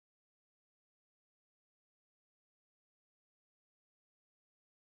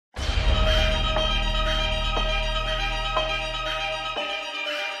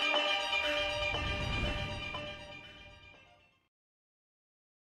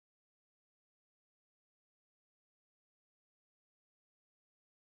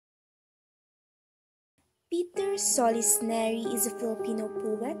Peter Solis Nery is a Filipino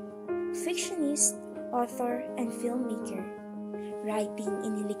poet, fictionist, author, and filmmaker. Writing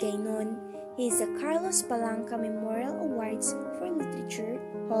in Hiligaynon, he is a Carlos Palanca Memorial Awards for Literature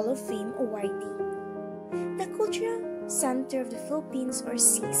Hall of Fame awardee. The Cultural Center of the Philippines or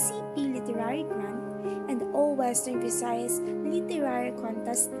CCP Literary Grant and All Western Visayas Literary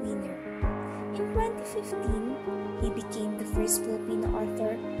Contest winner. In 2015, he became the first Filipino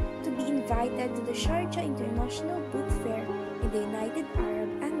author to be invited to the Sharjah International Book Fair in the United Arab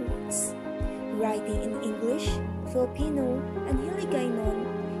Emirates. Writing in English, Filipino, and Hiligaynon,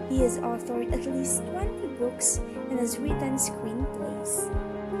 he has authored at least 20 books and has written screenplays.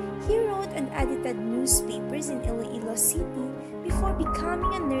 He wrote and edited newspapers in Iloilo City before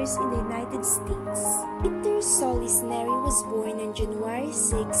becoming a nurse in the United States. Peter Solis Nery was born on January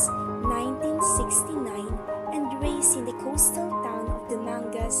 6, 1969 and raised in the coastal town of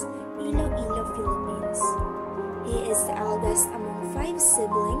Dumangas, Iloilo, Philippines. He is the eldest among 5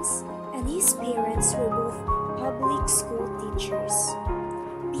 siblings and his parents were both public school teachers.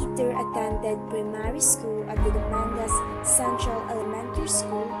 Peter attended primary school at the Dumangas Central Elementary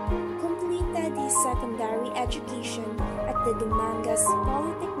School, completed his secondary education at the Dumangas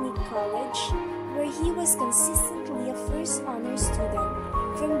Polytechnic College, where he was consistently a first honor student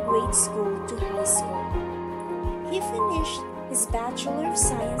from grade school to high school. He finished his Bachelor of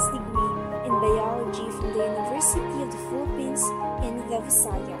Science degree in Biology from the University of the Philippines in the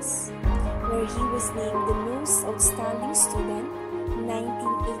Visayas, where he was named the Most Outstanding Student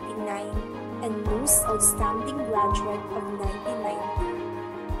 1989 and Most Outstanding Graduate of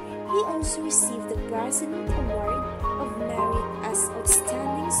 1990. He also received the President Award of Merit as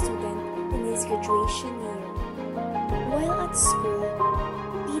Outstanding Student in his graduation year. While at school,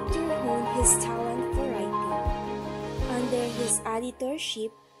 Peter honed his talent for writing. Under his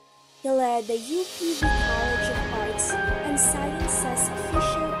editorship, he led the UPV College of Arts and Sciences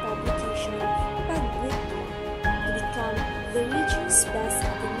official publication, Pagbuto, to become the region's best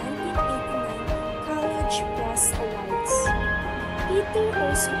at the 1989 College Press Awards. Peter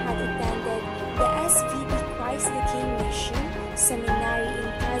also had attended the SVP Christ the King Mission Seminary in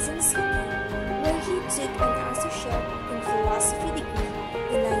Quezon City, where he took an associate in philosophy degree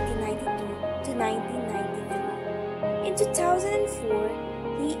in 1992 to 1993. In 2004,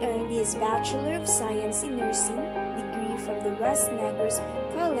 he earned his Bachelor of Science in Nursing degree from the West Negros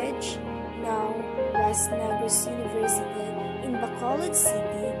College, now West Negros University in Bacolod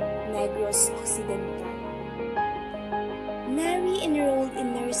City, Negros Occidental. Nery enrolled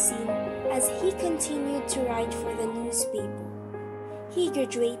in nursing as he continued to write for the newspaper. He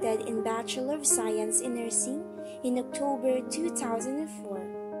graduated in Bachelor of Science in Nursing in October 2004.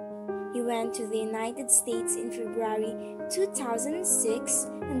 He went to the United States in February 2006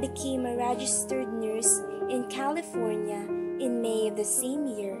 and became a registered nurse in California in May of the same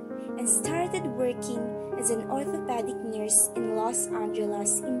year and started working as an orthopedic nurse in Los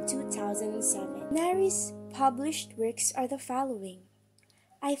Angeles in 2007. Nery's published works are the following: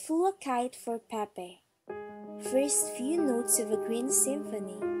 I Flew a Kite for Pepe, First Few Notes of a Green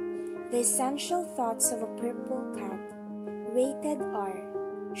Symphony, The Essential Thoughts of a Purple Cat, Rated R,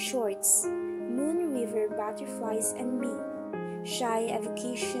 Shorts, Moon River Butterflies and Me, Shy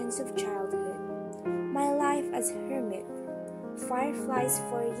Evocations of Childhood, My Life as Hermit, Fireflies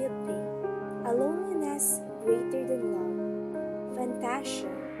for Yuppie, A Loneliness Greater Than Love,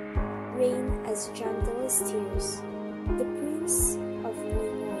 Fantasia, Rain as Gentle as Tears, The Prince of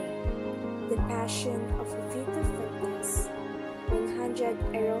Moy, The Passion of Vita Fitness, 100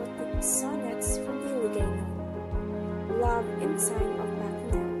 Erotic Sonnets from Hiligaynon, Love in Time of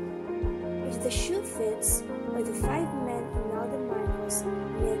Bacchanal, If the Shoe Fits, or The 5 Men Imelda Marcos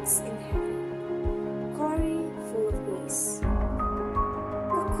Meets in Heaven, Cory Full of Grace,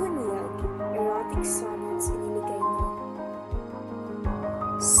 Kakunyag, Erotic Sonnets in Hiligaynon.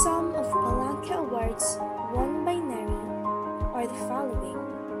 Some of Palanca Awards won by Nery are the following: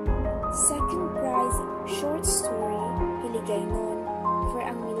 Second Prize Short Story Hiligaynon for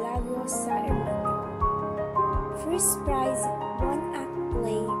Ang Milagro sa Ermita, First Prize One Act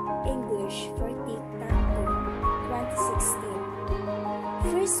Play English for Tic Tac Toe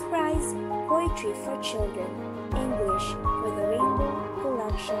 2016, First Prize Poetry for Children English for the Rainbow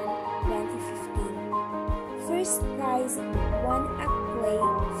Collection 2015, First Prize One Act Play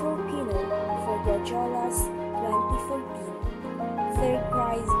Filipino for Gladiolas 2014, Third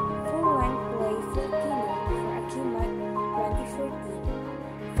Prize Full-Length Play Filipino for Akimat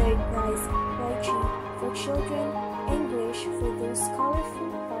 2014, Third Prize Poetry for Children English for Those Colorful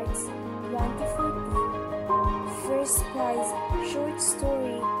Parts 2014, First Prize Short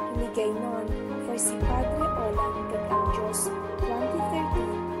Story Hiligaynon for Si Padre Sallikod ang Diyos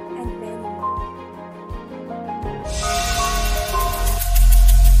 2013, and many more.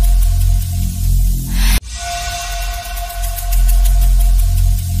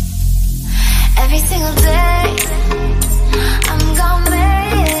 Every single day